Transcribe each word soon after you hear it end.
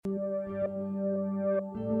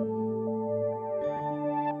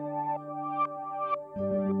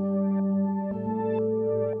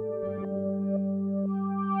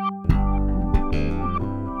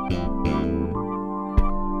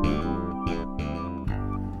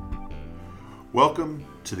Welcome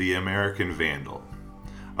to The American Vandal,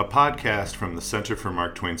 a podcast from the Center for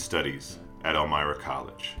Mark Twain Studies at Elmira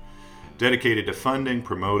College, dedicated to funding,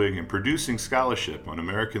 promoting, and producing scholarship on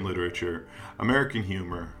American literature, American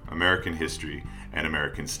humor, American history, and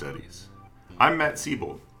American studies. I'm Matt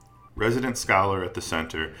Siebold, resident scholar at the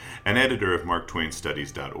Center and editor of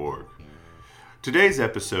MarkTwainStudies.org. Today's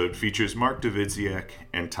episode features Mark Davidziak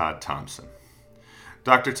and Todd Thompson.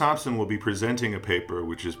 Dr. Thompson will be presenting a paper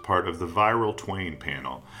which is part of the Viral Twain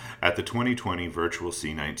panel at the 2020 Virtual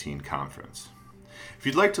C19 conference. If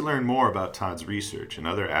you'd like to learn more about Todd's research and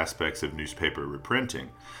other aspects of newspaper reprinting,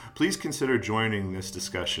 please consider joining this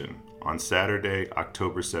discussion on Saturday,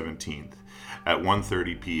 October 17th at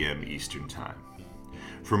 1:30 p.m. Eastern Time.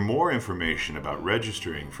 For more information about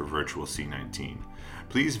registering for Virtual C19,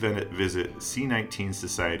 please visit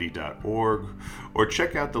c19society.org or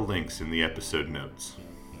check out the links in the episode notes.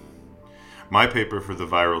 My paper for the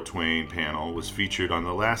Viral Twain panel was featured on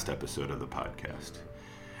the last episode of the podcast.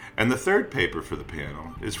 And the third paper for the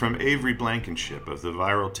panel is from Avery Blankenship of the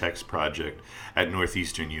Viral Text Project at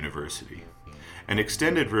Northeastern University. An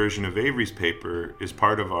extended version of Avery's paper is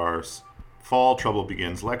part of our Fall Trouble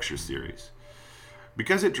Begins lecture series.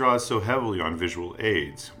 Because it draws so heavily on visual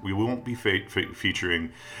aids, we won't be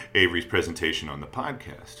featuring Avery's presentation on the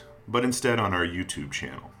podcast, but instead on our YouTube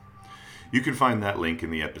channel. You can find that link in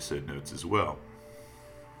the episode notes as well.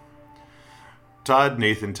 Todd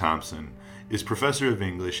Nathan Thompson is professor of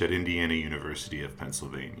English at Indiana University of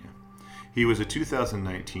Pennsylvania. He was a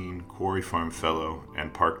 2019 Quarry Farm Fellow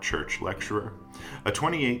and Park Church lecturer, a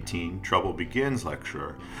 2018 Trouble Begins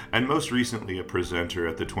lecturer, and most recently a presenter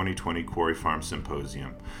at the 2020 Quarry Farm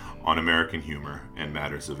Symposium on American humor and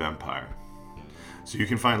matters of empire. So you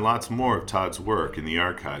can find lots more of Todd's work in the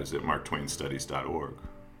archives at MarkTwainStudies.org.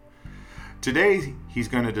 Today, he's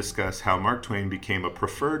going to discuss how Mark Twain became a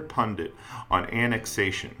preferred pundit on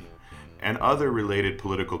annexation and other related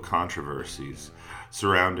political controversies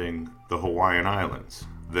surrounding the Hawaiian Islands,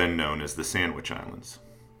 then known as the Sandwich Islands.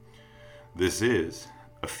 This is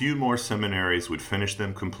A Few More Seminaries Would Finish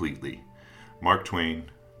Them Completely, Mark Twain,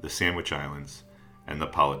 the Sandwich Islands, and the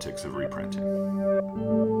Politics of Reprinting.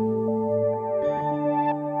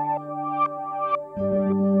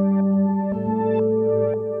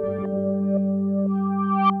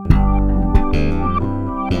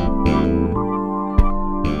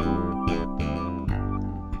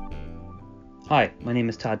 Hi, my name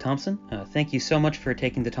is Todd Thompson. Thank you so much for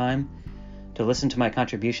taking the time to listen to my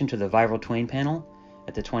contribution to the Viral Twain panel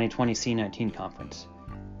at the 2020 C19 conference.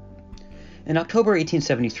 In October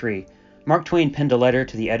 1873, Mark Twain penned a letter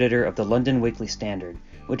to the editor of the London Weekly Standard,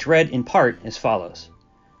 which read in part as follows: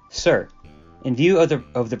 Sir, in view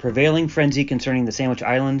of the prevailing frenzy concerning the Sandwich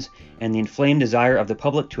Islands and the inflamed desire of the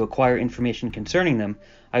public to acquire information concerning them,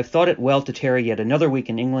 I have thought it well to tarry yet another week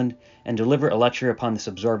in England and deliver a lecture upon this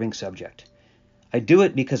absorbing subject. I do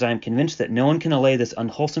it because I am convinced that no one can allay this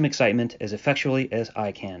unwholesome excitement as effectually as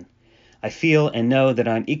I can. I feel and know that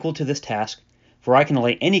I am equal to this task, for I can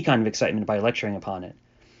allay any kind of excitement by lecturing upon it.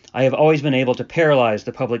 I have always been able to paralyze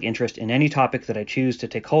the public interest in any topic that I choose to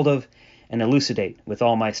take hold of and elucidate with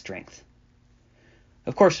all my strength.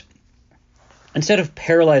 Of course, instead of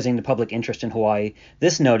paralyzing the public interest in Hawaii,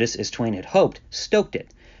 this notice, as Twain had hoped, stoked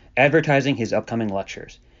it, advertising his upcoming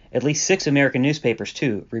lectures. At least 6 American newspapers,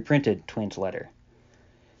 too, reprinted Twain's letter.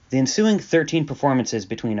 The ensuing 13 performances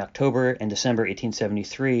between October and December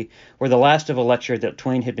 1873 were the last of a lecture that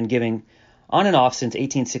Twain had been giving on and off since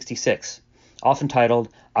 1866, often titled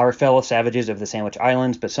Our Fellow Savages of the Sandwich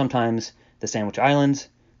Islands, but sometimes The Sandwich Islands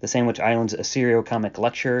a Serio-Comic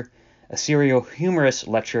Lecture, a Serio-Humorous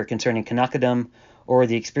Lecture Concerning Kanakadom, or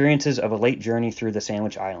The Experiences of a Late Journey Through the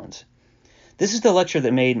Sandwich Islands. This is the lecture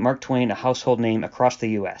that made Mark Twain a household name across the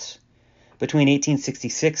U.S. Between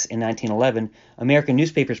 1866 and 1911, American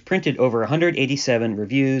newspapers printed over 187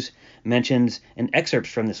 reviews, mentions, and excerpts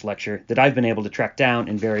from this lecture that I've been able to track down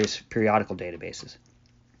in various periodical databases.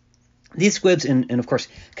 These squibs, and of course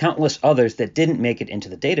countless others that didn't make it into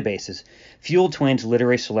the databases, fueled Twain's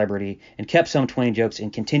literary celebrity and kept some Twain jokes in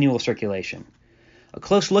continual circulation. A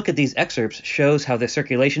close look at these excerpts shows how the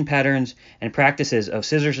circulation patterns and practices of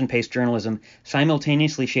scissors and paste journalism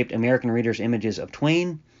simultaneously shaped American readers' images of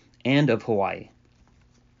Twain and of Hawaii.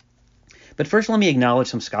 But first, let me acknowledge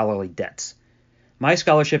some scholarly debts. My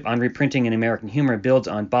scholarship on reprinting in American humor builds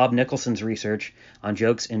on Bob Nicholson's research on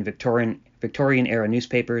jokes in Victorian-era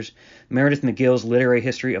newspapers, Meredith McGill's literary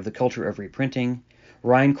history of the culture of reprinting,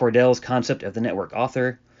 Ryan Cordell's concept of the network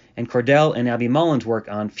author, and Cordell and Abby Mullen's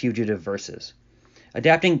work on fugitive verses.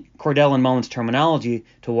 Adapting Cordell and Mullen's terminology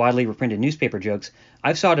to widely reprinted newspaper jokes,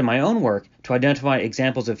 I've sought in my own work to identify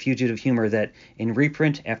examples of fugitive humor that, in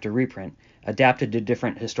reprint after reprint, adapted to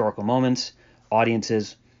different historical moments,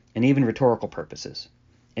 audiences, and even rhetorical purposes.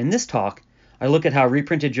 In this talk, I look at how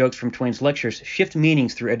reprinted jokes from Twain's lectures shift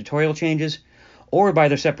meanings through editorial changes or by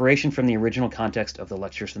their separation from the original context of the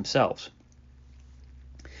lectures themselves.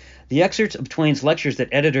 The excerpts of Twain's lectures that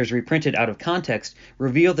editors reprinted out of context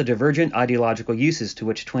reveal the divergent ideological uses to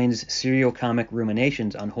which Twain's serio-comic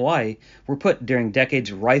ruminations on Hawaii were put during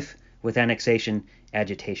decades rife with annexation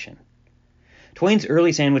agitation. Twain's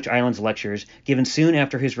early Sandwich Islands lectures, given soon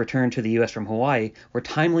after his return to the U.S. from Hawaii, were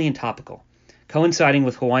timely and topical, coinciding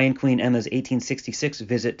with Hawaiian Queen Emma's 1866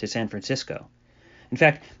 visit to San Francisco. In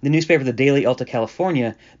fact, the newspaper The Daily Alta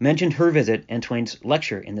California mentioned her visit and Twain's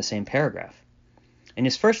lecture in the same paragraph. In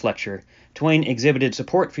his first lecture, Twain exhibited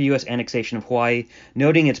support for U.S. annexation of Hawaii,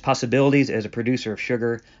 noting its possibilities as a producer of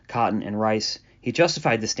sugar, cotton, and rice. He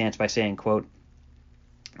justified this stance by saying, quote,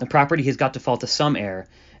 "The property has got to fall to some heir,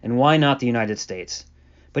 and why not the United States?"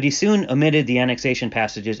 But he soon omitted the annexation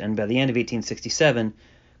passages and by the end of 1867,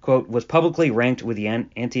 quote, was publicly ranked with the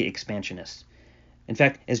anti-expansionists. In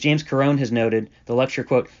fact, as James Carone has noted, the lecture,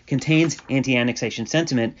 quote, contains anti-annexation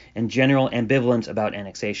sentiment and general ambivalence about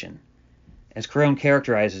annexation. As Carone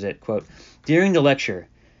characterizes it, quote, "During the lecture,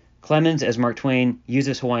 Clemens, as Mark Twain,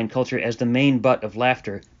 uses Hawaiian culture as the main butt of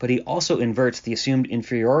laughter, but he also inverts the assumed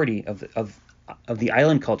inferiority of the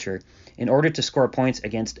island culture in order to score points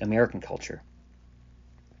against American culture."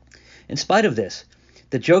 In spite of this,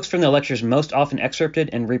 the jokes from the lectures most often excerpted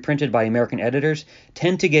and reprinted by American editors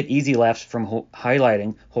tend to get easy laughs from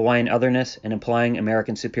highlighting Hawaiian otherness and implying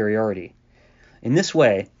American superiority. In this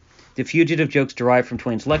way, the fugitive jokes derived from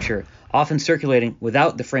Twain's lecture, often circulating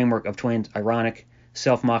without the framework of Twain's ironic,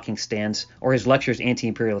 self-mocking stance or his lecture's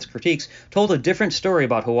anti-imperialist critiques, told a different story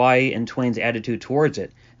about Hawaii and Twain's attitude towards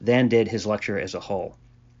it than did his lecture as a whole.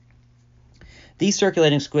 These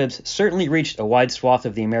circulating squibs certainly reached a wide swath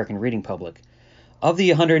of the American reading public. Of the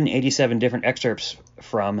 187 different excerpts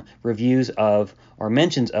from, reviews of, or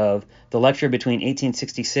mentions of the lecture between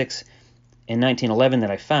 1866 and 1911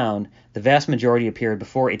 that I found, the vast majority appeared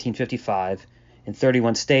before 1855 in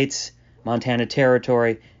 31 states, Montana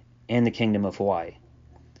Territory, and the Kingdom of Hawaii.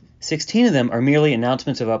 16 of them are merely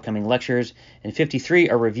announcements of upcoming lectures, and 53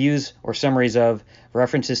 are reviews or summaries of,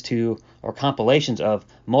 references to, or compilations of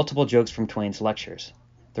multiple jokes from Twain's lectures.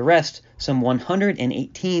 The rest, some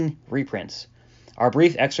 118 reprints, are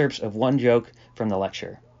brief excerpts of one joke from the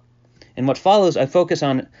lecture. In what follows, I focus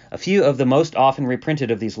on a few of the most often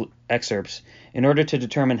reprinted of these excerpts in order to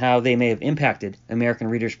determine how they may have impacted American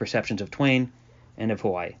readers' perceptions of Twain and of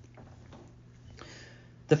Hawaii.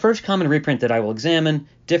 The first common reprint that I will examine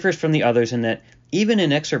differs from the others in that, even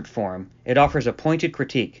in excerpt form, it offers a pointed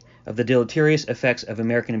critique of the deleterious effects of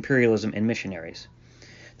American imperialism and missionaries.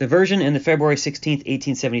 The version in the February 16,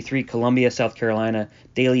 1873 Columbia, South Carolina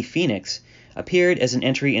Daily Phoenix appeared as an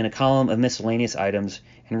entry in a column of miscellaneous items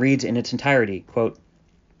and reads in its entirety, quote,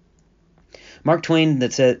 "Mark Twain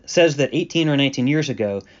that says that 18 or 19 years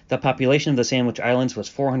ago, the population of the Sandwich Islands was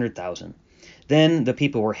 400,000. Then the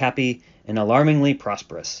people were happy and alarmingly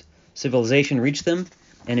prosperous. Civilization reached them,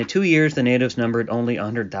 and in 2 years the natives numbered only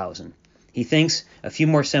 100,000. He thinks a few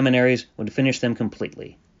more seminaries would finish them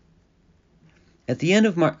completely." At the end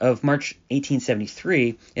of March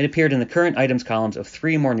 1873, it appeared in the current items columns of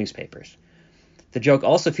 3 more newspapers. The joke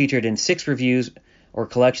also featured in 6 reviews or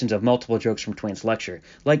collections of multiple jokes from Twain's lecture.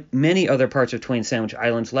 Like many other parts of Twain's Sandwich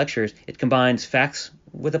Islands lectures, it combines facts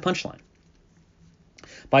with a punchline.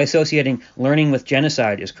 By associating learning with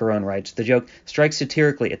genocide, as Carone writes, the joke strikes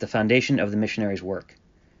satirically at the foundation of the missionary's work.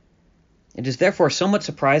 It is therefore somewhat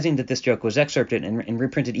surprising that this joke was excerpted and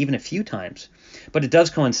reprinted even a few times, but it does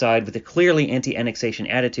coincide with the clearly anti-annexation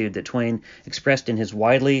attitude that Twain expressed in his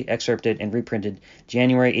widely excerpted and reprinted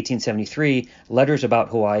January 1873 Letters About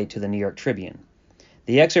Hawaii to the New York Tribune.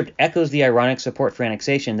 The excerpt echoes the ironic support for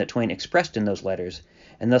annexation that Twain expressed in those letters,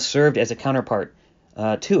 and thus served as a counterpart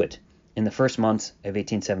to it in the first months of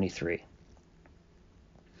 1873.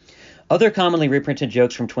 Other commonly reprinted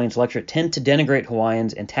jokes from Twain's lecture tend to denigrate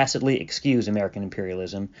Hawaiians and tacitly excuse American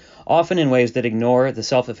imperialism, often in ways that ignore the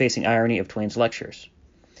self-effacing irony of Twain's lectures.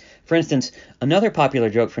 For instance, another popular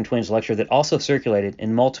joke from Twain's lecture that also circulated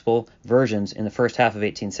in multiple versions in the first half of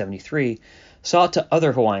 1873 sought to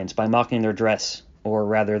other Hawaiians by mocking their dress, or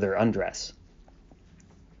rather their undress.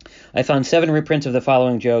 I found 7 reprints of the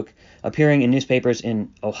following joke appearing in newspapers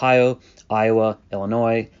in Ohio, Iowa,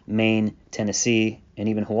 Illinois, Maine, Tennessee, and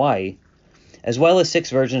even Hawaii, as well as 6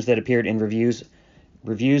 versions that appeared in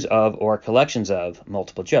reviews of or collections of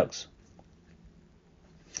multiple jokes.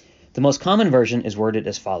 The most common version is worded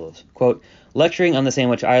as follows, quote, lecturing on the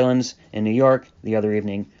Sandwich Islands in New York the other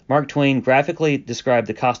evening, Mark Twain graphically described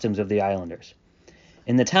the costumes of the islanders.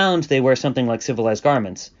 In the towns, they wear something like civilized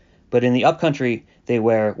garments, but in the upcountry, they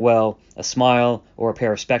wear, well, a smile or a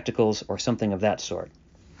pair of spectacles or something of that sort.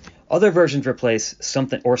 Other versions replace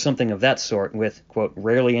something of that sort with, quote,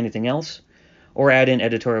 rarely anything else, or add in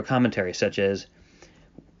editorial commentary such as,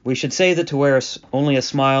 we should say that to wear only a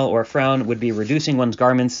smile or a frown would be reducing one's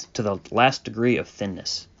garments to the last degree of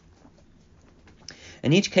thinness.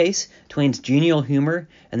 In each case, Twain's genial humor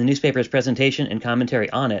and the newspaper's presentation and commentary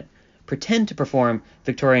on it pretend to perform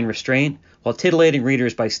Victorian restraint while titillating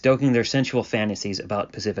readers by stoking their sensual fantasies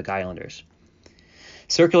about Pacific Islanders.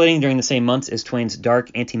 Circulating during the same months as Twain's dark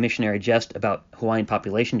anti-missionary jest about Hawaiian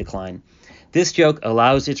population decline, this joke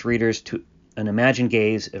allows its readers to an imagined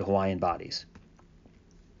gaze at Hawaiian bodies.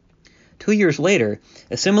 2 years later,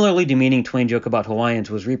 a similarly demeaning Twain joke about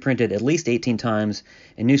Hawaiians was reprinted at least 18 times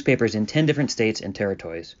in newspapers in 10 different states and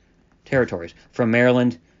territories, from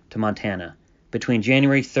Maryland to Montana, between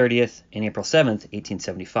January 30th and April 7th,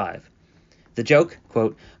 1875. The joke,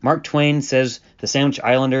 quote, Mark Twain says the Sandwich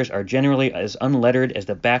Islanders are generally as unlettered as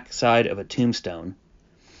the backside of a tombstone,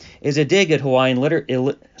 is a dig at Hawaiian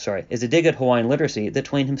literacy that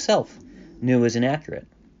Twain himself knew was inaccurate.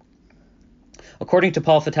 According to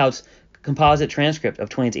Paul Fatout's composite transcript of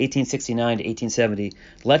Twain's 1869 to 1870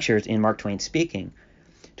 lectures in Mark Twain Speaking,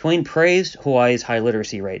 Twain praised Hawaii's high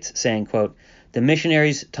literacy rates, saying, quote, the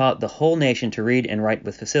missionaries taught the whole nation to read and write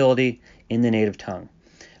with facility in the native tongue.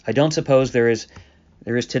 I don't suppose there is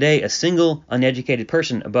today a single uneducated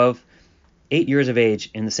person above 8 years of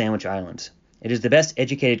age in the Sandwich Islands. It is the best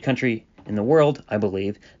educated country in the world, I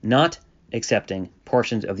believe, not excepting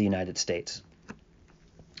portions of the United States.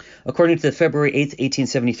 According to the February 8,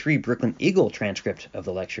 1873 Brooklyn Eagle transcript of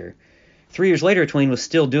the lecture, 3 years later Twain was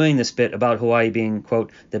still doing this bit about Hawaii being,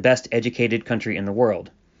 quote, the best educated country in the world.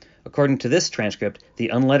 According to this transcript, the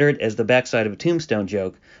unlettered as the backside of a tombstone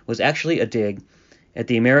joke was actually a dig at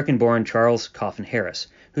the American-born Charles Coffin Harris,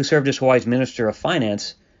 who served as Hawaii's Minister of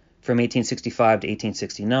Finance from 1865 to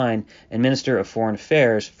 1869 and Minister of Foreign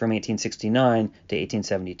Affairs from 1869 to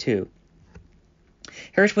 1872.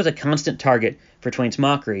 Harris was a constant target for Twain's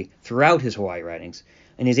mockery throughout his Hawaii writings.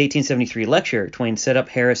 In his 1873 lecture, Twain set up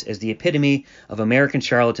Harris as the epitome of American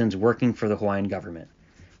charlatans working for the Hawaiian government.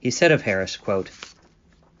 He said of Harris, quote,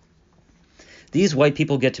 these white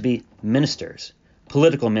people get to be ministers.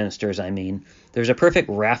 Political ministers, I mean. There's a perfect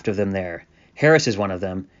raft of them there. Harris is one of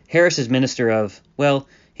them. Harris is minister of, well,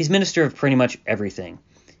 he's minister of pretty much everything.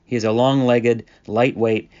 He is a long-legged,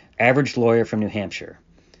 lightweight, average lawyer from New Hampshire.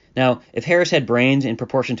 Now, if Harris had brains in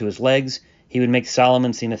proportion to his legs, he would make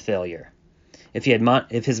Solomon seem a failure.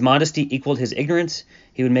 If his modesty equaled his ignorance,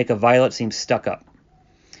 he would make a Violet seem stuck up.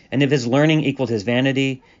 And if his learning equaled his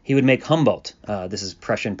vanity, he would make Humboldt, this is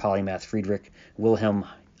Prussian polymath Friedrich Wilhelm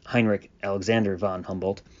Heinrich Alexander von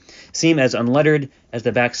Humboldt, seem as unlettered as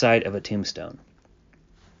the backside of a tombstone.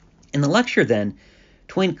 In the lecture, then,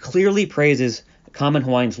 Twain clearly praises common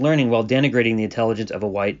Hawaiians' learning while denigrating the intelligence of a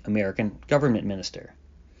white American government minister.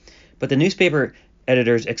 But the newspaper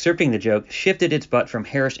editors excerpting the joke shifted its butt from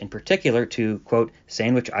Harris in particular to, quote,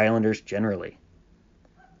 Sandwich Islanders generally.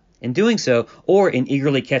 In doing so, or in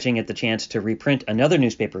eagerly catching at the chance to reprint another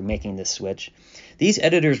newspaper making this switch, these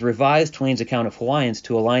editors revised Twain's account of Hawaiians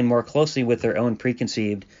to align more closely with their own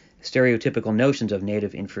preconceived, stereotypical notions of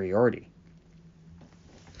native inferiority.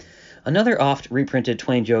 Another oft reprinted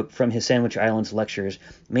Twain joke from his Sandwich Islands lectures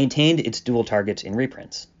maintained its dual targets in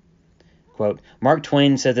reprints. Quote, Mark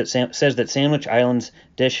Twain says that Sandwich Islands'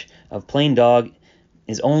 dish of plain dog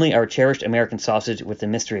is only our cherished American sausage with the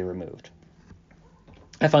mystery removed.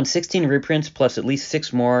 I found 16 reprints plus at least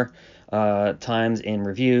 6 more times in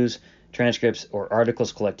reviews, transcripts, or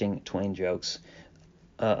articles collecting Twain jokes.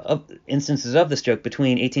 Instances of this joke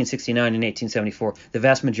between 1869 and 1874, the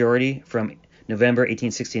vast majority from November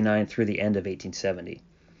 1869 through the end of 1870,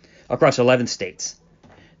 across 11 states.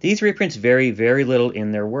 These reprints vary very little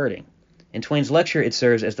in their wording. In Twain's lecture, it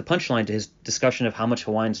serves as the punchline to his discussion of how much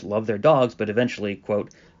Hawaiians love their dogs, but eventually,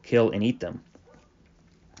 quote, kill and eat them.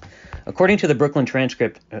 According to the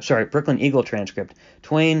Brooklyn Eagle transcript,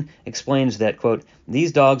 Twain explains that, quote,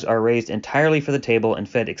 these dogs are raised entirely for the table and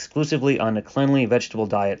fed exclusively on a cleanly vegetable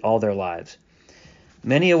diet all their lives.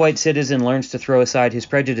 Many a white citizen learns to throw aside his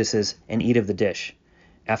prejudices and eat of the dish.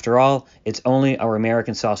 After all, it's only our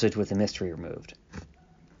American sausage with the mystery removed.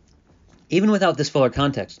 Even without this fuller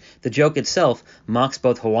context, the joke itself mocks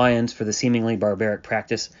both Hawaiians for the seemingly barbaric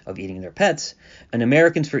practice of eating their pets and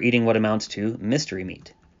Americans for eating what amounts to mystery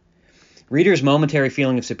meat. Readers' momentary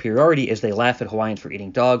feeling of superiority as they laugh at Hawaiians for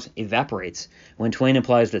eating dogs evaporates when Twain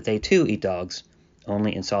implies that they too eat dogs,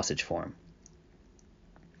 only in sausage form.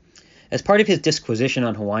 As part of his disquisition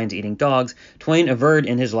on Hawaiians eating dogs, Twain averred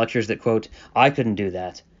in his lectures that, quote, "I couldn't do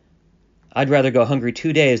that. I'd rather go hungry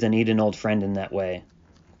 2 days than eat an old friend in that way."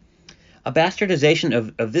 A bastardization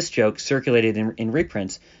of this joke circulated in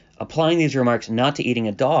reprints, applying these remarks not to eating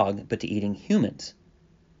a dog, but to eating humans.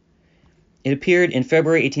 It appeared in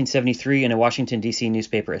February 1873 in a Washington, D.C.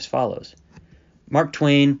 newspaper as follows. Mark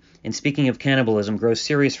Twain, in speaking of cannibalism, grows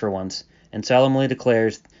serious for once and solemnly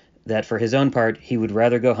declares that for his own part he would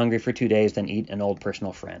rather go hungry for 2 days than eat an old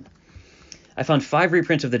personal friend. I found 5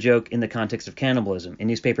 reprints of the joke in the context of cannibalism in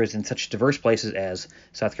newspapers in such diverse places as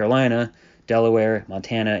South Carolina, Delaware,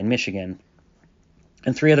 Montana, and Michigan,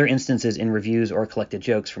 and 3 other instances in reviews or collected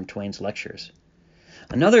jokes from Twain's lectures.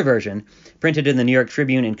 Another version, printed in the New York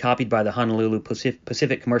Tribune and copied by the Honolulu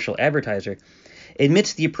Pacific Commercial Advertiser,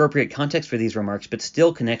 admits the appropriate context for these remarks but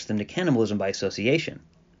still connects them to cannibalism by association.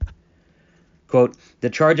 Quote, "The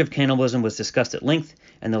charge of cannibalism was discussed at length,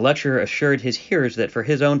 and the lecturer assured his hearers that for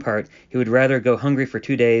his own part he would rather go hungry for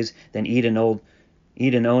 2 days than eat an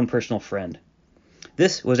own personal friend.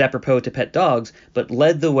 This was apropos to pet dogs, but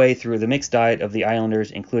led the way through the mixed diet of the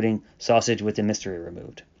islanders, including sausage with the mystery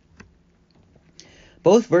removed."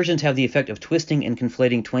 Both versions have the effect of twisting and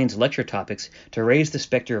conflating Twain's lecture topics to raise the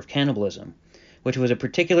specter of cannibalism, which was a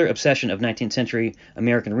particular obsession of 19th century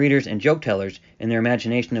American readers and joke-tellers in their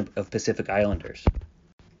imagination of Pacific Islanders.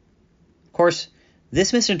 Of course,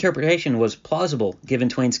 this misinterpretation was plausible given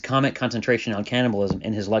Twain's comic concentration on cannibalism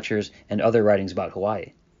in his lectures and other writings about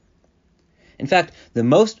Hawaii. In fact, the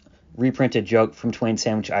most reprinted joke from Twain's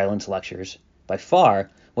Sandwich Islands lectures, by far,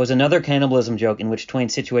 was another cannibalism joke in which Twain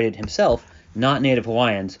situated himself, not native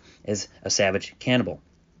Hawaiians, as a savage cannibal.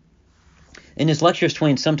 In his lectures,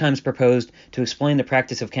 Twain sometimes proposed to explain the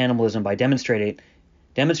practice of cannibalism by demonstrating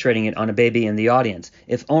it on a baby in the audience,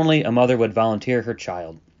 if only a mother would volunteer her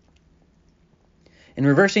child. In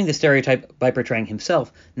reversing the stereotype by portraying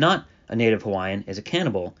himself, not a native Hawaiian, as a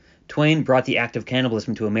cannibal, Twain brought the act of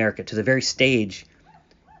cannibalism to America, to the very stage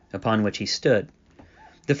upon which he stood.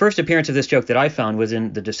 The first appearance of this joke that I found was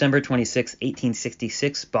in the December 26,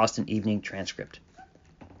 1866 Boston Evening Transcript.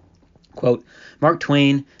 Quote, "Mark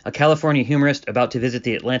Twain, a California humorist about to visit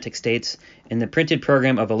the Atlantic States, in the printed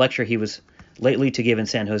program of a lecture he was lately to give in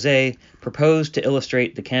San Jose, proposed to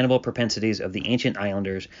illustrate the cannibal propensities of the ancient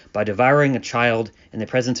islanders by devouring a child in the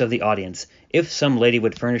presence of the audience, if some lady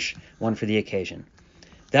would furnish one for the occasion.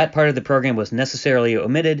 That part of the program was necessarily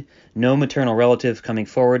omitted, no maternal relative coming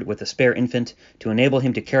forward with a spare infant to enable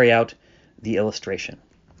him to carry out the illustration."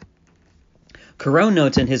 Carone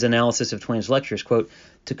notes in his analysis of Twain's lectures, quote,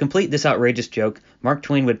 "To complete this outrageous joke, Mark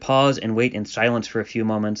Twain would pause and wait in silence for a few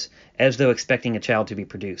moments, as though expecting a child to be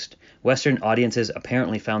produced. Western audiences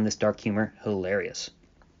apparently found this dark humor hilarious."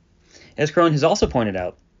 As Carone has also pointed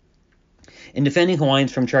out, in defending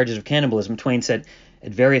Hawaiians from charges of cannibalism, Twain said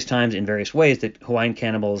at various times in various ways that Hawaiian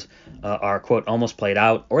cannibals are, quote, "almost played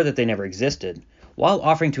out," or that they never existed. While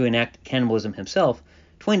offering to enact cannibalism himself,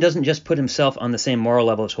 Twain doesn't just put himself on the same moral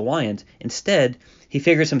level as Hawaiians. Instead, he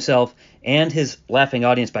figures himself and his laughing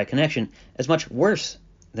audience by connection as much worse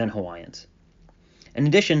than Hawaiians. In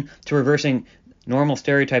addition to reversing normal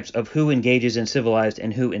stereotypes of who engages in civilized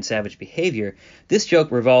and who in savage behavior, this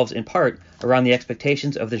joke revolves in part around the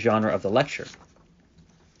expectations of the genre of the lecture,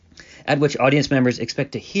 at which audience members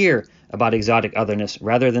expect to hear about exotic otherness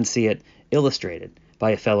rather than see it illustrated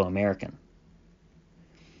by a fellow American.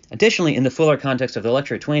 Additionally, in the fuller context of the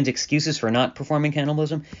lecture, Twain's excuses for not performing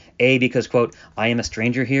cannibalism, A, because, quote, "I am a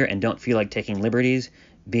stranger here and don't feel like taking liberties,"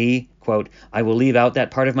 B, quote, "I will leave out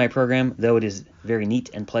that part of my program, though it is very neat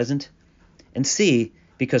and pleasant," and C,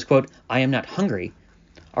 because, quote, "I am not hungry,"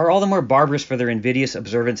 are all the more barbarous for their invidious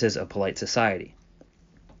observances of polite society.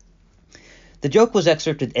 The joke was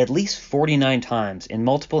excerpted at least 49 times in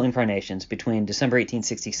multiple incarnations between December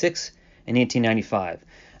 1866 and 1895,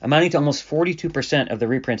 amounting to almost 42% of the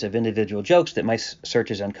reprints of individual jokes that my search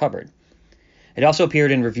has uncovered. It also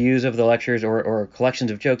appeared in reviews of the lectures or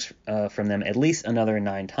collections of jokes from them at least another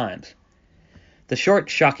 9 times. The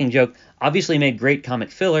short, shocking joke obviously made great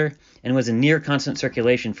comic filler and was in near constant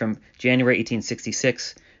circulation from January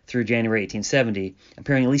 1866 through January 1870,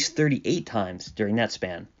 appearing at least 38 times during that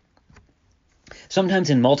span, sometimes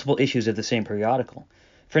in multiple issues of the same periodical.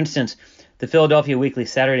 For instance, the Philadelphia Weekly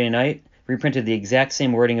Saturday Night reprinted the exact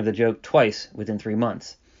same wording of the joke twice within 3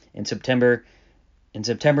 months, in September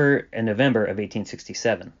and November of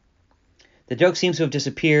 1867. The joke seems to have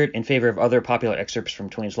disappeared in favor of other popular excerpts from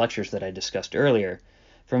Twain's lectures that I discussed earlier.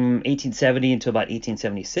 From 1870 until about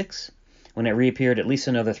 1876, when it reappeared at least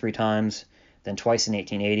another 3 times, then twice in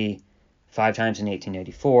 1880, 5 times in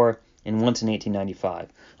 1884, and once in 1895,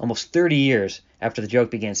 almost 30 years after the joke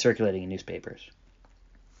began circulating in newspapers.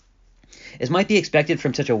 As might be expected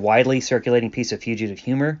from such a widely circulating piece of fugitive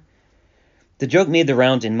humor, the joke made the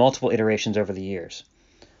rounds in multiple iterations over the years.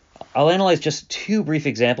 I'll analyze just 2 brief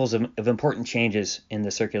examples of important changes in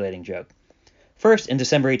the circulating joke. First, in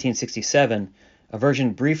December 1867, a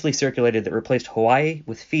version briefly circulated that replaced Hawaii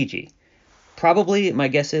with Fiji. Probably, my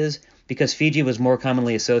guess is, because Fiji was more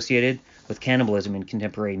commonly associated with cannibalism in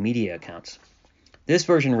contemporary media accounts. This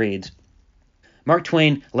version reads, Mark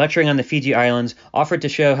Twain, lecturing on the Fiji Islands, offered to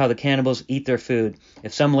show how the cannibals eat their food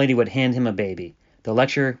if some lady would hand him a baby. The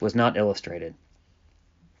lecture was not illustrated.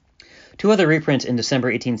 2 other reprints in December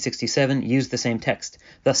 1867 used the same text,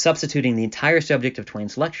 thus substituting the entire subject of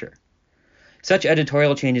Twain's lecture. Such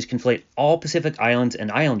editorial changes conflate all Pacific Islands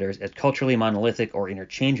and islanders as culturally monolithic or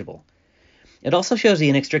interchangeable. It also shows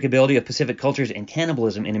the inextricability of Pacific cultures and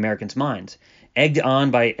cannibalism in Americans' minds, egged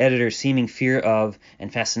on by editors' seeming fear of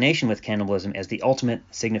and fascination with cannibalism as the ultimate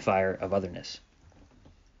signifier of otherness.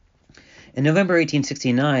 In November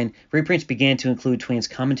 1869, reprints began to include Twain's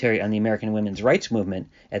commentary on the American women's rights movement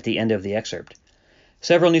at the end of the excerpt.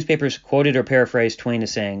 Several newspapers quoted or paraphrased Twain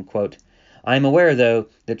as saying, quote, I am aware, though,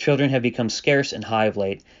 that children have become scarce and high of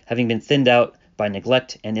late, having been thinned out by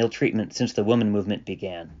neglect and ill treatment since the woman movement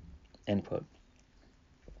began. End quote.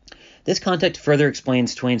 This context further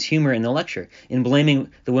explains Twain's humor in the lecture, in blaming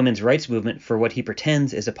the women's rights movement for what he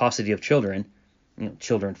pretends is a paucity of children,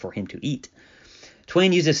 children for him to eat.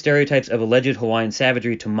 Twain uses stereotypes of alleged Hawaiian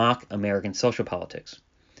savagery to mock American social politics.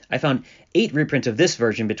 I found 8 reprints of this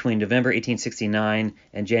version between November 1869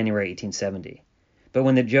 and January 1870. But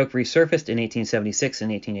when the joke resurfaced in 1876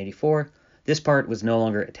 and 1884, this part was no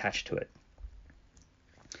longer attached to it.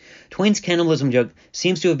 Twain's cannibalism joke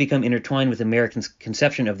seems to have become intertwined with Americans'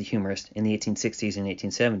 conception of the humorist in the 1860s and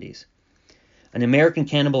 1870s. An American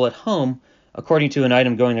cannibal at home, according to an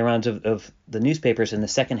item going the rounds of the newspapers in the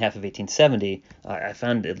second half of 1870, I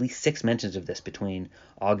found at least 6 mentions of this between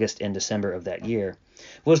August and December of that year,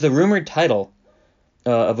 was the rumored title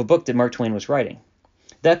of a book that Mark Twain was writing.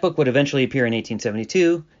 That book would eventually appear in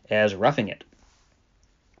 1872 as Roughing It.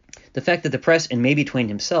 The fact that the press, and maybe Twain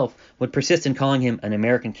himself, would persist in calling him an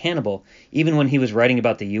American cannibal, even when he was writing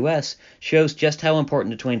about the U.S., shows just how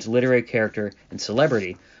important to Twain's literary character and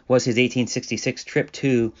celebrity was his 1866 trip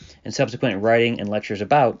to, and subsequent writing and lectures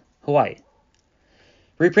about, Hawaii.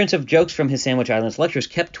 Reprints of jokes from his Sandwich Islands lectures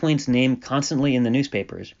kept Twain's name constantly in the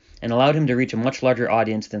newspapers, and allowed him to reach a much larger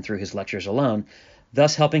audience than through his lectures alone,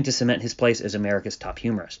 thus helping to cement his place as America's top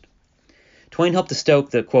humorist. Twain helped to stoke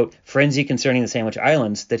the, quote, frenzy concerning the Sandwich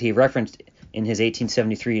Islands that he referenced in his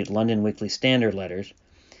 1873 London Weekly Standard letters,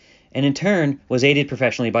 and in turn was aided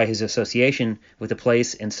professionally by his association with a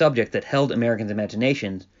place and subject that held Americans'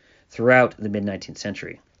 imaginations throughout the mid-19th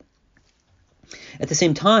century. At the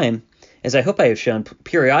same time, as I hope I have shown,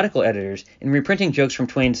 periodical editors, in reprinting jokes from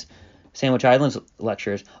Twain's Sandwich Islands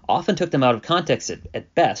lectures, often took them out of context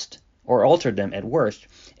at best, or altered them at worst,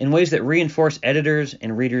 in ways that reinforce editors'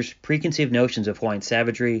 and readers' preconceived notions of Hawaiian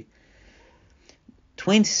savagery.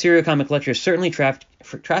 Twain's seriocomic lectures certainly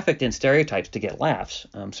trafficked in stereotypes to get laughs,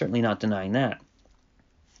 certainly not denying that,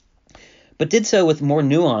 but did so with more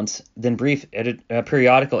nuance than brief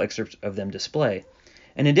periodical excerpts of them display.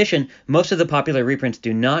 In addition, most of the popular reprints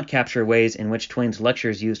do not capture ways in which Twain's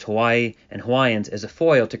lectures used Hawaii and Hawaiians as a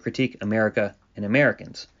foil to critique America and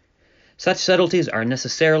Americans. Such subtleties are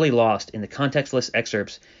necessarily lost in the contextless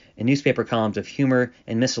excerpts and newspaper columns of humor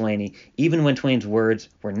and miscellany, even when Twain's words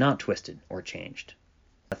were not twisted or changed.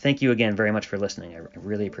 Thank you again very much for listening. I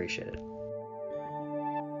really appreciate it.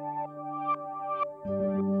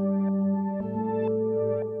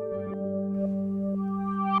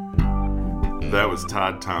 That was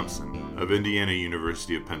Todd Thompson of Indiana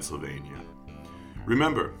University of Pennsylvania.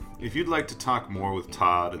 Remember, if you'd like to talk more with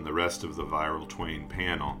Todd and the rest of the Viral Twain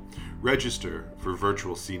panel, register for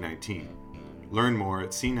virtual C19. Learn more at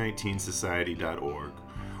c19society.org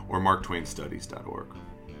or marktwainstudies.org.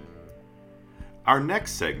 Our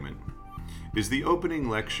next segment is the opening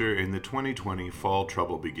lecture in the 2020 Fall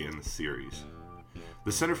Trouble Begins series.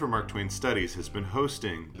 The Center for Mark Twain Studies has been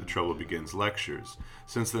hosting the Trouble Begins lectures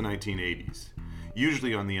since the 1980s,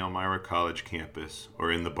 usually on the Elmira College campus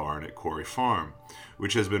or in the barn at Quarry Farm,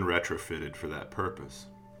 which has been retrofitted for that purpose.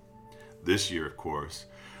 This year, of course,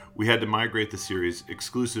 we had to migrate the series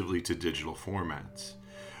exclusively to digital formats.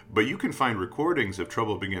 But you can find recordings of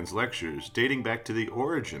Trouble Begins lectures dating back to the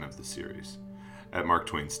origin of the series at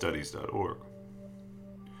marktwainstudies.org.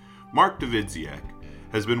 Mark Davidziak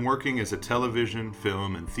has been working as a television,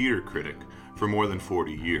 film, and theater critic for more than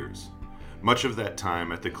 40 years, much of that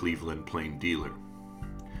time at the Cleveland Plain Dealer.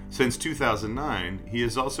 Since 2009, he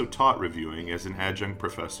has also taught reviewing as an adjunct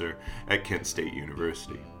professor at Kent State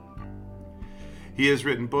University. He has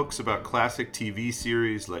written books about classic TV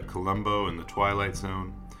series like Columbo and The Twilight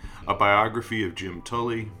Zone, a biography of Jim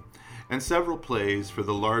Tully, and several plays for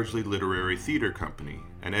the largely literary theater company,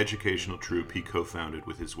 an educational troupe he co-founded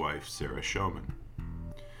with his wife, Sarah Showman.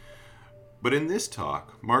 But in this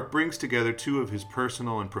talk, Mark brings together two of his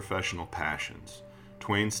personal and professional passions,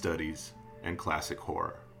 Twain studies and classic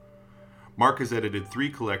horror. Mark has edited 3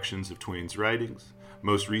 collections of Twain's writings,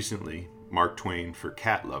 most recently, Mark Twain for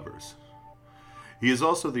Cat Lovers. He is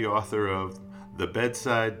also the author of The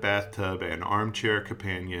Bedside, Bathtub, and Armchair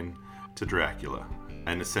Companion to Dracula,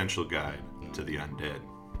 an essential guide to the undead.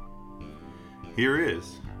 Here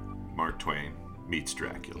is Mark Twain Meets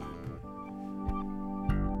Dracula.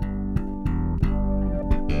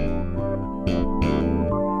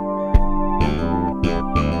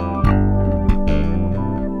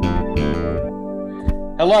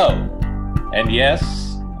 Hello, and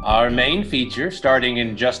yes, our main feature, starting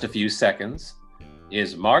in just a few seconds,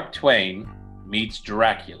 is Mark Twain Meets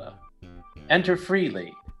Dracula. Enter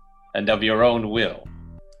freely and of your own will.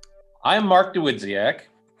 I'm Mark DeWidziak,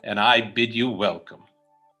 and I bid you welcome.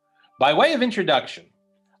 By way of introduction,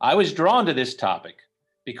 I was drawn to this topic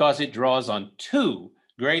because it draws on 2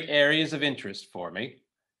 great areas of interest for me.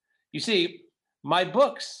 You see, my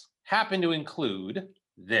books happen to include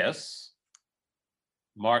this,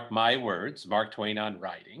 mark my words, Mark Twain on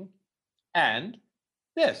Writing, and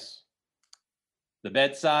this, The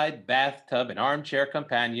Bedside, Bathtub, and Armchair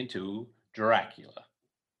Companion to Dracula.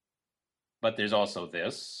 But there's also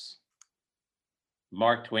this,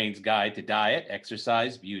 Mark Twain's Guide to Diet,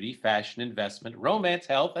 Exercise, Beauty, Fashion, Investment, Romance,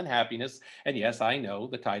 Health, and Happiness. And yes, I know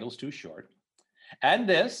the title's too short. And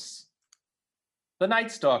this, The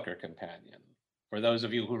Night Stalker Companion, for those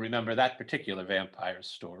of you who remember that particular vampire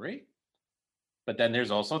story. But then there's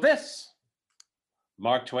also this,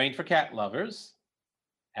 Mark Twain for Cat Lovers,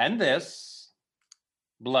 and this,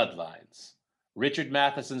 Bloodlines, Richard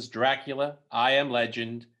Matheson's Dracula, I Am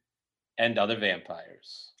Legend, and Other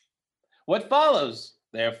Vampires. What follows,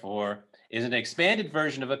 therefore, is an expanded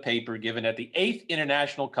version of a paper given at the 8th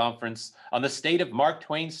International Conference on the State of Mark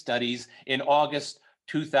Twain Studies in August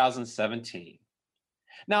 2017.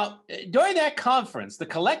 Now, during that conference, the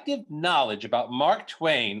collective knowledge about Mark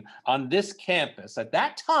Twain on this campus at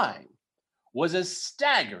that time was as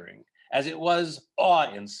staggering as it was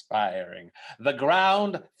awe-inspiring. The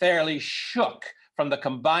ground fairly shook from the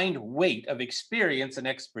combined weight of experience and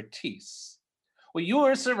expertise. Well, you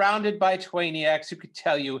were surrounded by Twainiacs who could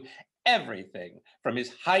tell you everything from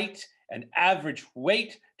his height and average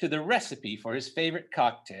weight to the recipe for his favorite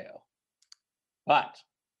cocktail. But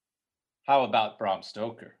how about Bram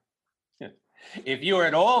Stoker? If you are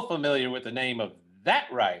at all familiar with the name of that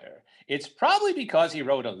writer, it's probably because he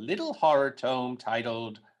wrote a little horror tome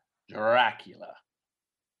titled Dracula.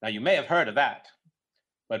 Now, you may have heard of that,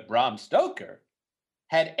 but Bram Stoker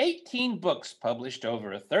had 18 books published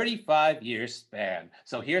over a 35-year span.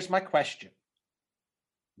 So here's my question.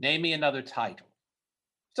 Name me another title.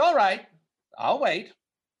 It's all right. I'll wait.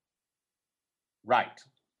 Right.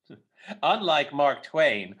 Unlike Mark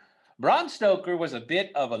Twain, Bram Stoker was a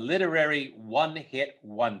bit of a literary one-hit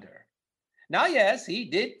wonder. Now, yes, he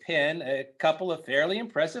did pen a couple of fairly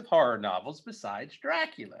impressive horror novels besides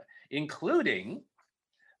Dracula, including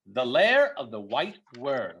The Lair of the White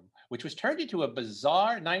Worm, which was turned into a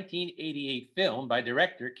bizarre 1988 film by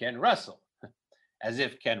director Ken Russell, as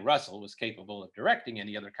if Ken Russell was capable of directing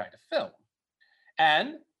any other kind of film.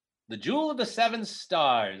 And The Jewel of the Seven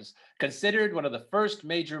Stars, considered one of the first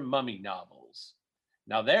major mummy novels.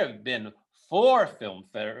 Now, there have been 4 film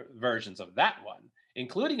versions of that one,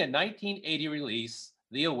 including a 1980 release,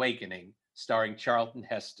 The Awakening, starring Charlton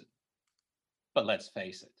Heston. But let's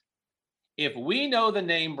face it, if we know the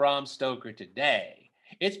name Bram Stoker today,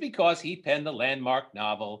 it's because he penned the landmark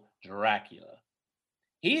novel Dracula.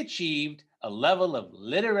 He achieved a level of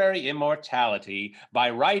literary immortality by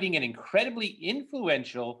writing an incredibly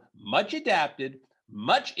influential, much adapted,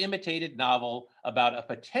 much imitated novel about a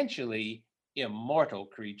potentially immortal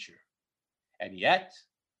creature. And yet,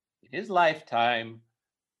 in his lifetime,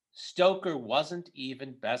 Stoker wasn't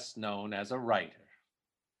even best known as a writer.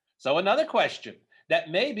 So another question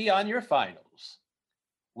that may be on your finals.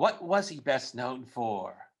 What was he best known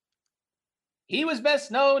for? He was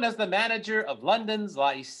best known as the manager of London's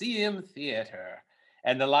Lyceum Theatre.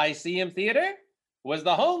 And the Lyceum Theatre was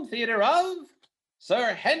the home theatre of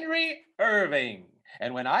Sir Henry Irving,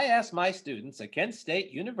 And when I ask my students at Kent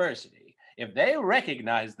State University if they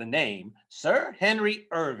recognize the name Sir Henry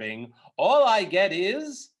Irving, all I get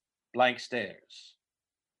is blank stares.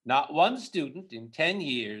 Not one student in 10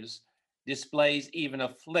 years displays even a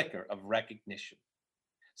flicker of recognition.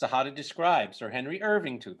 So how to describe Sir Henry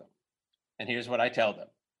Irving to them? And here's what I tell them.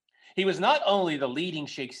 He was not only the leading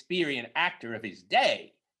Shakespearean actor of his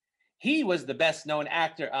day, he was the best known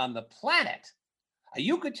actor on the planet.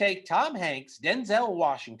 You could take Tom Hanks, Denzel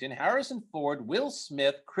Washington, Harrison Ford, Will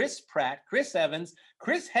Smith, Chris Pratt, Chris Evans,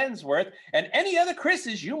 Chris Hemsworth, and any other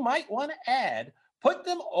Chris's you might want to add, put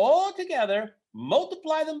them all together,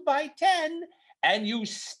 multiply them by 10, and you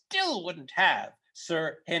still wouldn't have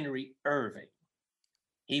Sir Henry Irving.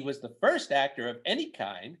 He was the first actor of any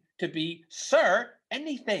kind to be Sir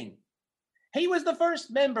anything. He was the first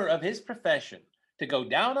member of his profession to go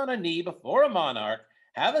down on a knee before a monarch,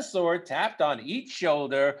 have a sword tapped on each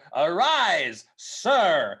shoulder. Arise,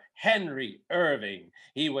 Sir Henry Irving.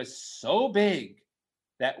 He was so big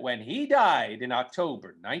that when he died in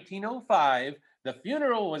October 1905, the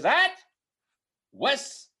funeral was at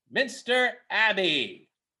Westminster Abbey.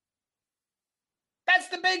 That's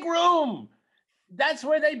the big room. That's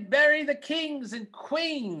where they bury the kings and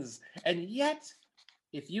queens. And yet,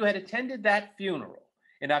 if you had attended that funeral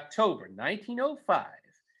in October 1905,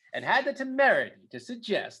 and had the temerity to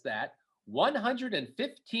suggest that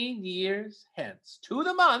 115 years hence, to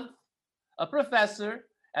the month, a professor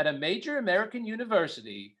at a major American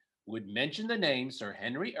university would mention the name Sir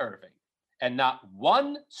Henry Irving, and not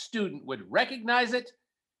one student would recognize it,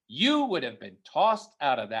 you would have been tossed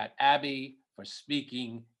out of that abbey for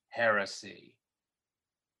speaking heresy.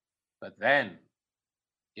 But then,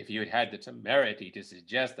 if you had had the temerity to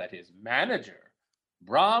suggest that his manager,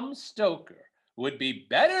 Bram Stoker, would be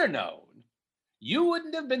better known, you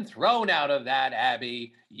wouldn't have been thrown out of that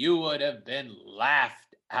abbey. You would have been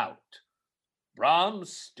laughed out. Bram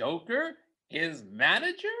Stoker, his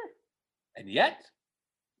manager? And yet,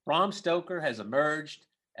 Bram Stoker has emerged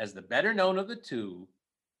as the better known of the two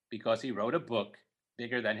because he wrote a book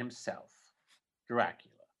bigger than himself,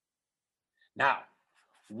 Dracula. Now,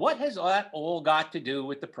 what has that all got to do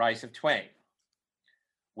with the price of Twain?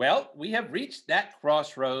 Well, we have reached that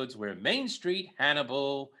crossroads where Main Street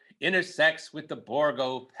Hannibal intersects with the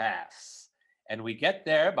Borgo Pass, and we get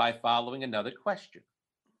there by following another question.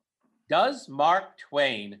 Does Mark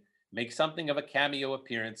Twain make something of a cameo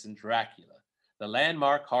appearance in Dracula, the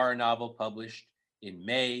landmark horror novel published in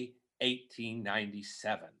May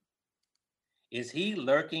 1897? Is he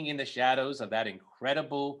lurking in the shadows of that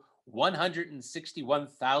incredible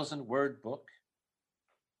 161,000-word book?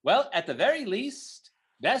 Well, at the very least,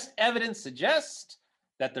 best evidence suggests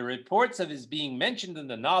that the reports of his being mentioned in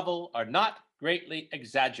the novel are not greatly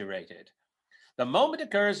exaggerated. The moment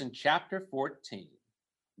occurs in chapter 14,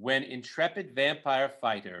 when intrepid vampire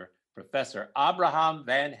fighter Professor Abraham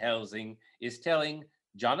Van Helsing is telling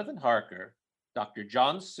Jonathan Harker, Dr.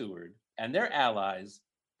 John Seward, and their allies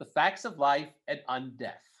the facts of life and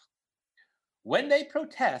undeath. When they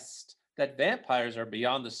protest that vampires are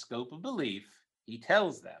beyond the scope of belief, he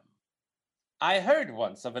tells them, I heard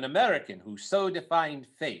once of an American who so defined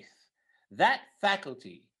faith, that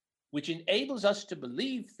faculty which enables us to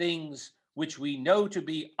believe things which we know to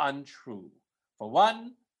be untrue. For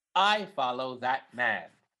one, I follow that man.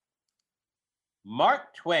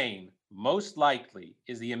 Mark Twain, most likely,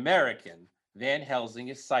 is the American Van Helsing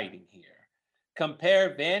is citing here.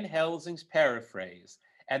 Compare Van Helsing's paraphrase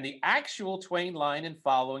and the actual Twain line in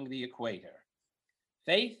Following the Equator.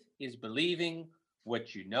 Faith is believing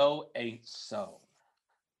what you know ain't so.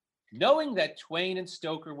 Knowing that Twain and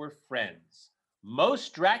Stoker were friends,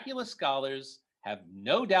 most Dracula scholars have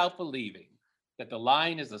no doubt believing that the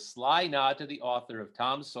line is a sly nod to the author of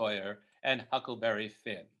Tom Sawyer and Huckleberry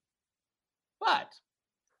Finn. But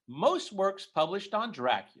most works published on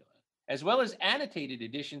Dracula, as well as annotated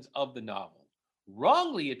editions of the novel,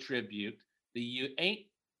 wrongly attribute the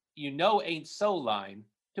you know ain't so line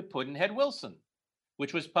to Pudd'nhead Wilson,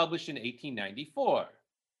 which was published in 1894.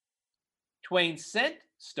 Twain sent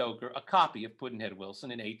Stoker a copy of Pudd'nhead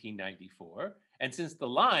Wilson in 1894, and since the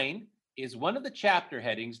line is one of the chapter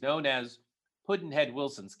headings known as Pudd'nhead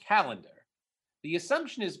Wilson's Calendar, the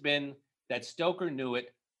assumption has been that Stoker knew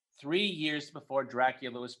it 3 years before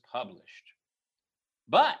Dracula was published.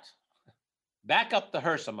 But back up the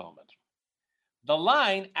hearse a moment. The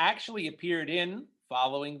line actually appeared in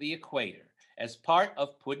Following the Equator as part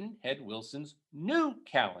of Pudd'nhead Wilson's new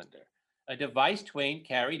calendar, a device Twain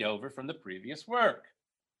carried over from the previous work.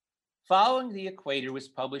 Following the Equator was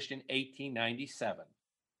published in 1897,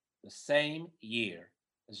 the same year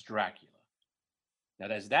as Dracula. Now,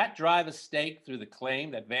 does that drive a stake through the claim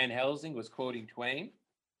that Van Helsing was quoting Twain?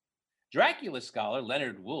 Dracula scholar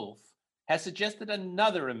Leonard Wolfe has suggested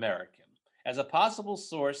another American as a possible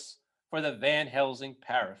source for the Van Helsing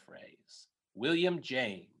paraphrase, William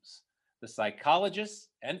James, the psychologist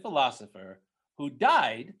and philosopher who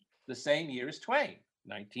died the same year as Twain,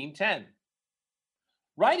 1910.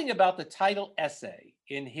 Writing about the title essay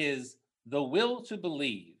in his The Will to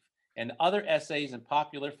Believe and Other Essays in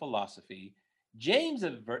Popular Philosophy, James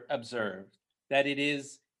observed that it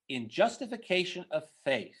is in justification of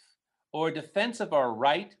faith or defense of our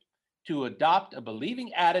right to adopt a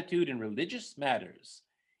believing attitude in religious matters,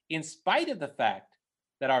 in spite of the fact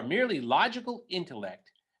that our merely logical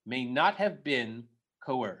intellect may not have been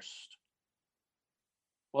coerced.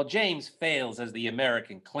 Well, James fails as the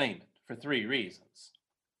American claimant for three reasons.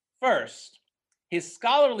 First, his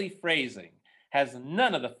scholarly phrasing has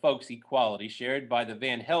none of the folksy quality shared by the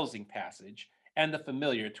Van Helsing passage and the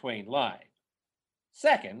familiar Twain line.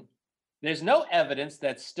 Second, there's no evidence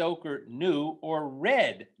that Stoker knew or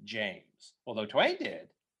read James, although Twain did,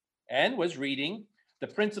 and was reading The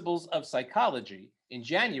Principles of Psychology in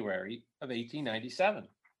January of 1897.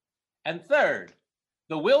 And third,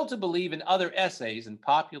 The Will to Believe in Other Essays in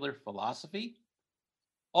Popular Philosophy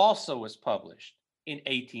also was published in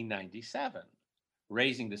 1897,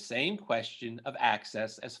 raising the same question of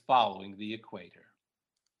access as Following the Equator.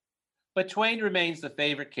 But Twain remains the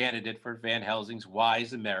favorite candidate for Van Helsing's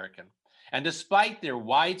wise American, and despite their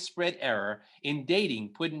widespread error in dating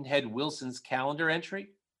Pudd'nhead Wilson's calendar entry,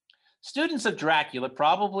 students of Dracula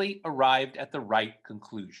probably arrived at the right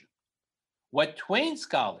conclusion. What Twain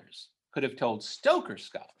scholars could have told Stoker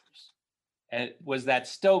scholars was that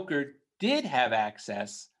Stoker did have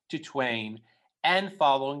access to Twain and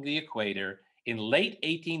Following the Equator in late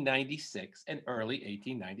 1896 and early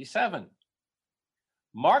 1897.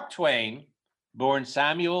 Mark Twain, born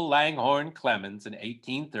Samuel Langhorne Clemens in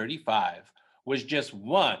 1835, was just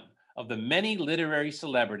one of the many literary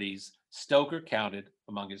celebrities Stoker counted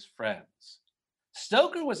among his friends.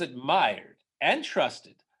 Stoker was admired and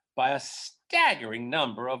trusted by a staggering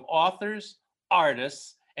number of authors,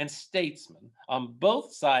 artists, and statesmen on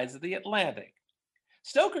both sides of the Atlantic.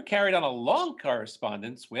 Stoker carried on a long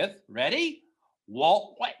correspondence with, ready,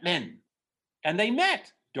 Walt Whitman, and they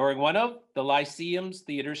met during one of the Lyceum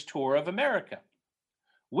Theater's tour of America.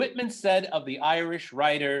 Whitman said of the Irish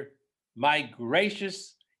writer, "My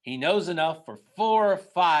gracious, he knows enough for 4 or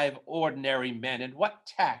 5 ordinary men, and what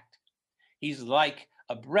tact! He's like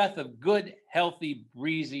a breath of good, healthy,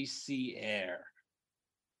 breezy sea air."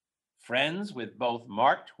 Friends with both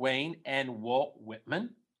Mark Twain and Walt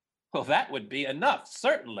Whitman? Well, that would be enough,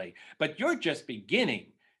 certainly, but you're just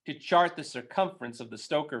beginning to chart the circumference of the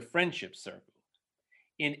Stoker friendship circle.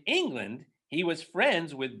 In England, he was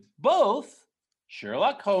friends with both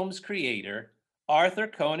Sherlock Holmes creator Arthur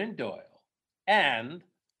Conan Doyle and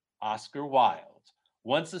Oscar Wilde,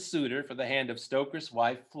 once a suitor for the hand of Stoker's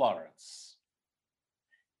wife, Florence.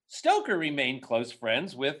 Stoker remained close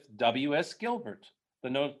friends with W.S. Gilbert, the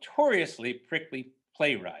notoriously prickly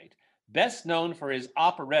playwright, best known for his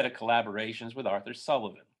operetta collaborations with Arthur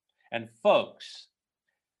Sullivan. And folks,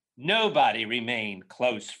 nobody remained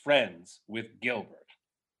close friends with Gilbert.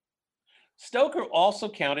 Stoker also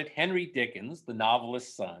counted Henry Dickens, the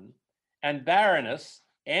novelist's son, and Baroness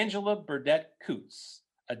Angela Burdett Coutts,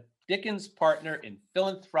 a Dickens partner in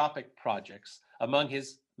philanthropic projects, among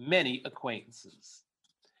his many acquaintances.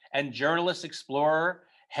 And journalist explorer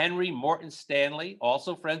Henry Morton Stanley,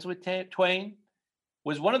 also friends with Twain,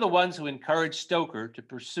 was one of the ones who encouraged Stoker to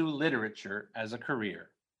pursue literature as a career.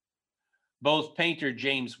 Both painter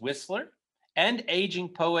James Whistler and aging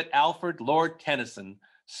poet Alfred Lord Tennyson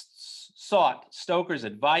sought Stoker's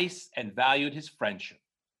advice and valued his friendship.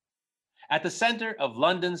 At the center of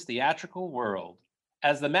London's theatrical world,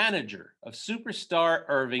 as the manager of superstar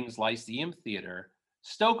Irving's Lyceum Theatre,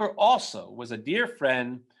 Stoker also was a dear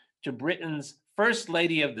friend to Britain's First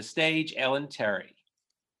Lady of the Stage, Ellen Terry.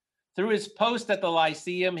 Through his post at the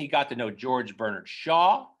Lyceum, he got to know George Bernard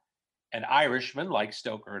Shaw, an Irishman like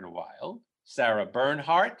Stoker and Wilde, Sarah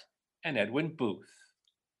Bernhardt, and Edwin Booth.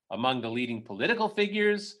 Among the leading political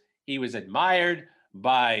figures, he was admired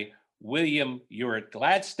by William Ewart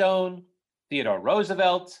Gladstone, Theodore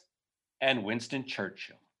Roosevelt, and Winston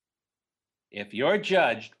Churchill. If you're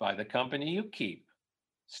judged by the company you keep,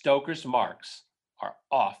 Stoker's marks are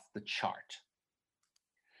off the chart.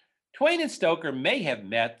 Twain and Stoker may have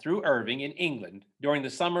met through Irving in England during the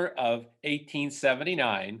summer of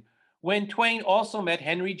 1879, when Twain also met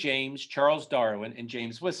Henry James, Charles Darwin, and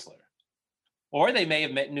James Whistler. Or they may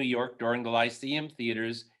have met in New York during the Lyceum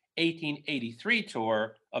Theater's 1883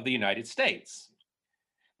 tour of the United States.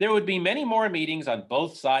 There would be many more meetings on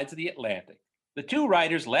both sides of the Atlantic. The two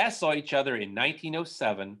writers last saw each other in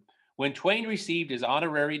 1907 when Twain received his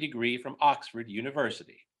honorary degree from Oxford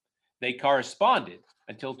University. They corresponded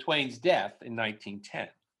until Twain's death in 1910.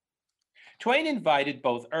 Twain invited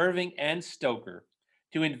both Irving and Stoker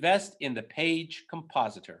to invest in the Page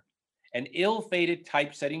Compositor, an ill-fated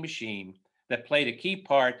typesetting machine that played a key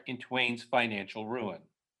part in Twain's financial ruin.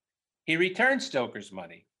 He returned Stoker's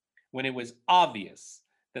money when it was obvious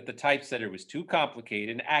that the typesetter was too complicated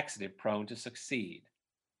and accident-prone to succeed.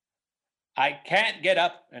 "I can't get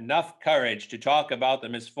up enough courage to talk about the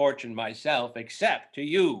misfortune myself, except to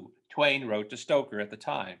you," Twain wrote to Stoker at the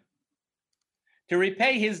time. To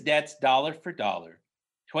repay his debts dollar for dollar,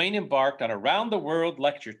 Twain embarked on a round-the-world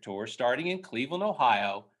lecture tour starting in Cleveland,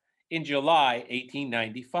 Ohio, in July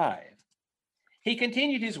 1895. He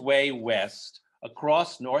continued his way west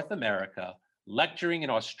across North America, lecturing in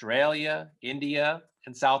Australia, India,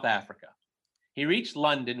 and South Africa. He reached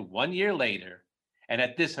London 1 year later, and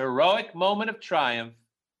at this heroic moment of triumph,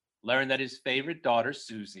 learned that his favorite daughter,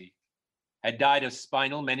 Susie, had died of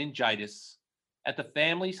spinal meningitis at the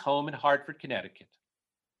family's home in Hartford, Connecticut.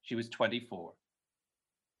 She was 24.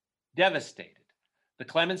 Devastated, the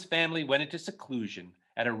Clemens family went into seclusion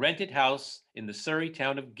at a rented house in the Surrey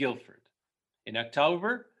town of Guildford. In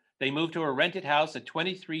October, they moved to a rented house at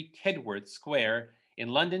 23 Tedworth Square in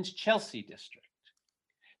London's Chelsea district.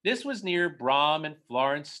 This was near Bram and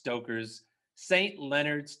Florence Stoker's St.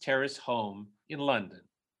 Leonard's Terrace home in London.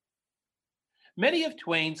 Many of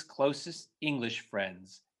Twain's closest English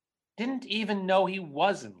friends didn't even know he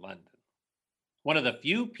was in London. One of the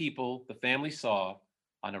few people the family saw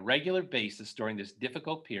on a regular basis during this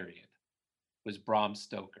difficult period was Bram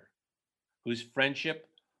Stoker, whose friendship,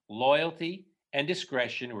 loyalty, and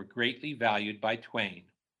discretion were greatly valued by Twain.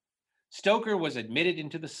 Stoker was admitted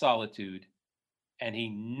into the solitude, and he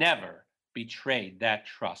never betrayed that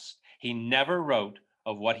trust. He never wrote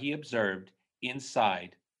of what he observed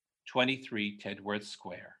inside 23 Tedworth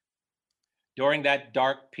Square. During that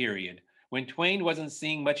dark period, when Twain wasn't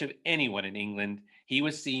seeing much of anyone in England, he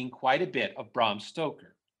was seeing quite a bit of Bram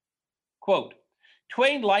Stoker. Quote,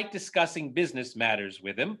 Twain liked discussing business matters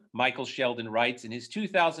with him, Michael Sheldon writes in his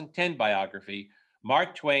 2010 biography,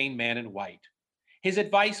 Mark Twain, Man in White. His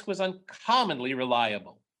advice was uncommonly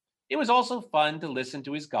reliable. It was also fun to listen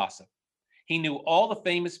to his gossip. He knew all the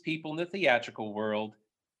famous people in the theatrical world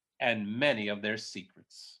and many of their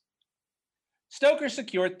secrets. Stoker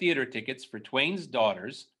secured theater tickets for Twain's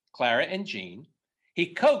daughters, Clara and Jean.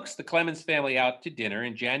 He coaxed the Clemens family out to dinner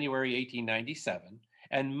in January 1897,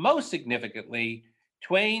 and most significantly,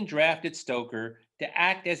 Twain drafted Stoker to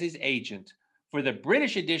act as his agent for the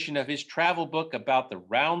British edition of his travel book about the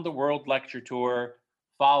round-the-world lecture tour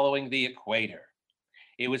following the equator.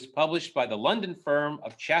 It was published by the London firm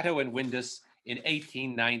of Chatto and Windus in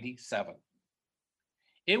 1897.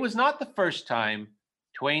 It was not the first time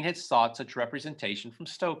Twain had sought such representation from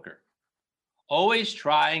Stoker. Always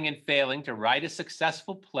trying and failing to write a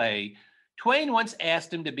successful play, Twain once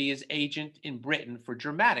asked him to be his agent in Britain for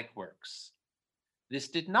dramatic works. This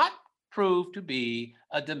did not prove to be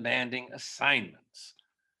a demanding assignment.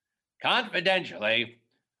 Confidentially,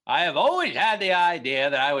 I have always had the idea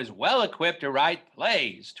that I was well equipped to write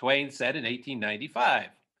plays, Twain said in 1895,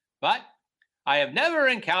 but I have never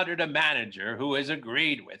encountered a manager who has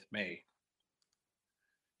agreed with me.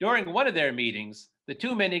 During one of their meetings, the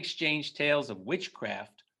two men exchanged tales of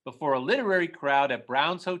witchcraft before a literary crowd at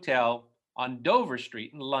Brown's Hotel on Dover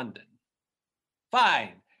Street in London.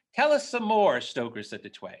 Fine, tell us some more, Stoker said to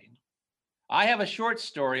Twain. I have a short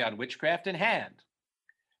story on witchcraft in hand.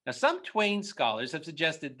 Now, some Twain scholars have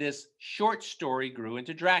suggested this short story grew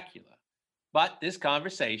into Dracula, but this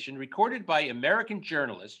conversation, recorded by American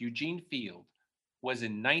journalist Eugene Field, was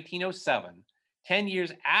in 1907, 10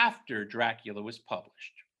 years after Dracula was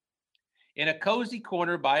published. In a cozy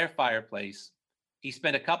corner by a fireplace, he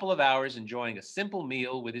spent a couple of hours enjoying a simple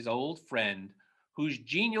meal with his old friend, whose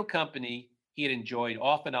genial company he had enjoyed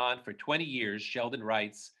off and on for 20 years, Sheldon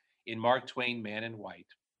writes in Mark Twain, Man in White.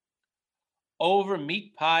 Over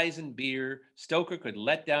meat pies and beer, Stoker could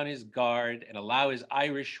let down his guard and allow his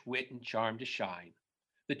Irish wit and charm to shine.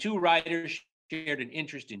 The two writers shared an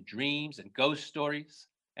interest in dreams and ghost stories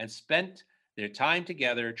and spent their time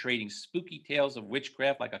together trading spooky tales of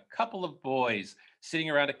witchcraft like a couple of boys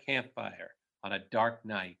sitting around a campfire on a dark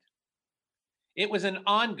night. It was an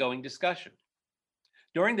ongoing discussion.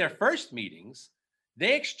 During their first meetings,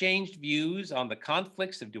 they exchanged views on the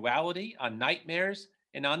conflicts of duality, on nightmares,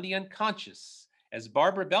 and on the unconscious, as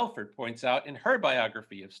Barbara Belford points out in her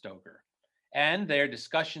biography of Stoker, and their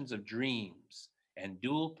discussions of dreams and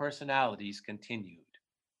dual personalities continued.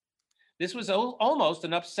 This was almost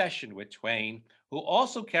an obsession with Twain, who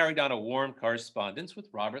also carried on a warm correspondence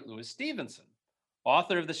with Robert Louis Stevenson,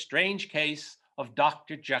 author of The Strange Case of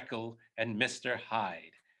Dr. Jekyll and Mr.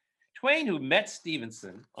 Hyde. Twain, who met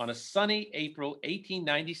Stevenson on a sunny April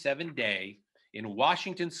 1897 day in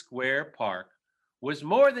Washington Square Park, was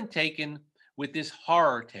more than taken with this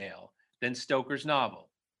horror tale than Stoker's novel.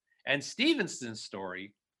 And Stevenson's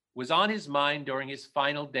story was on his mind during his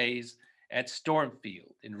final days at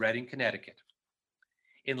Stormfield in Redding, Connecticut.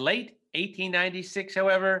 In late 1896,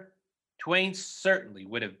 however, Twain certainly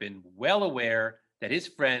would have been well aware that his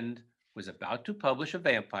friend was about to publish a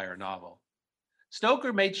vampire novel.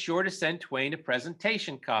 Stoker made sure to send Twain a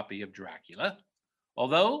presentation copy of Dracula,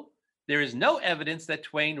 although there is no evidence that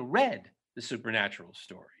Twain read the supernatural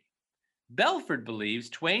story. Belford believes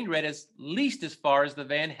Twain read at least as far as the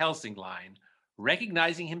Van Helsing line,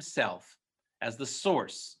 recognizing himself as the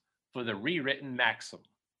source for the rewritten maxim.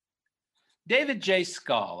 David J.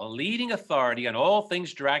 Scull, a leading authority on all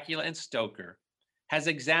things Dracula and Stoker, has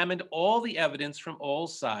examined all the evidence from all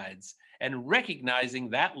sides and recognizing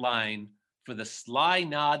that line for the sly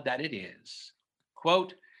nod that it is.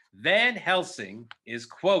 Quote, Van Helsing is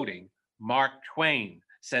quoting Mark Twain,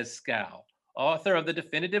 says Scull, author of the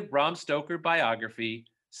definitive Bram Stoker biography,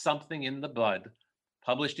 Something in the Blood,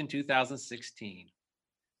 published in 2016.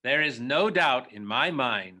 There is no doubt in my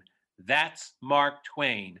mind that's Mark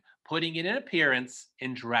Twain putting in an appearance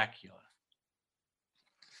in Dracula.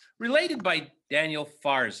 Related by Daniel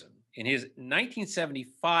Farzan in his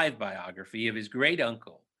 1975 biography of his great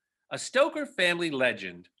uncle, a Stoker family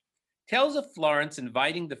legend tells of Florence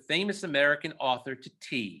inviting the famous American author to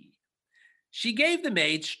tea. She gave the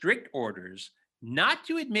maid strict orders not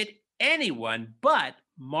to admit anyone but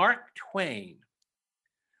Mark Twain.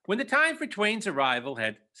 When the time for Twain's arrival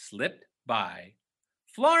had slipped by,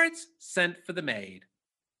 Florence sent for the maid.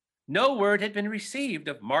 No word had been received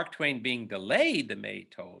of Mark Twain being delayed, the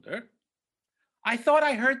maid told her. I thought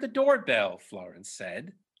I heard the doorbell, Florence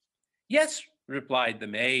said. Yes, replied the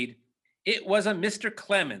maid. It was a Mr.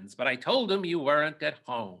 Clemens, but I told him you weren't at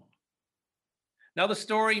home. Now, the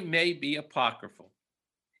story may be apocryphal.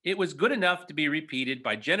 It was good enough to be repeated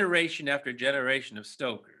by generation after generation of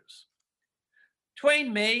Stokers.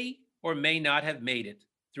 Twain may or may not have made it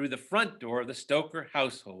through the front door of the Stoker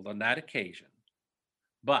household on that occasion.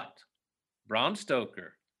 But Bram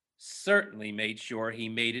Stoker certainly made sure he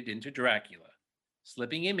made it into Dracula,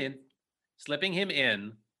 slipping him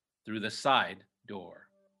in through the side door.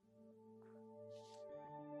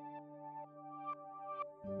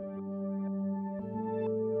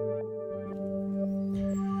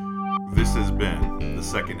 This has been the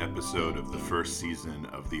second episode of the first season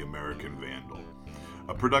of The American Vandal,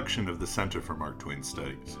 a production of the Center for Mark Twain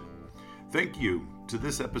Studies. Thank you to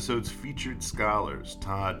this episode's featured scholars,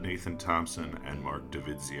 Todd Nathan Thompson and Mark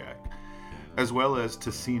Davidziak, as well as to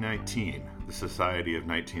C19, the Society of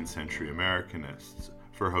 19th Century Americanists,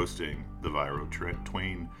 for hosting the Viral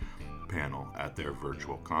Twain panel at their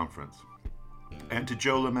virtual conference. And to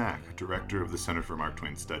Joe Lemack, director of the Center for Mark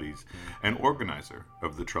Twain Studies and organizer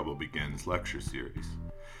of the Trouble Begins lecture series.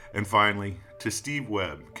 And finally, to Steve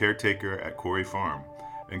Webb, caretaker at Quarry Farm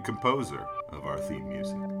and composer of our theme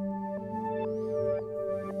music.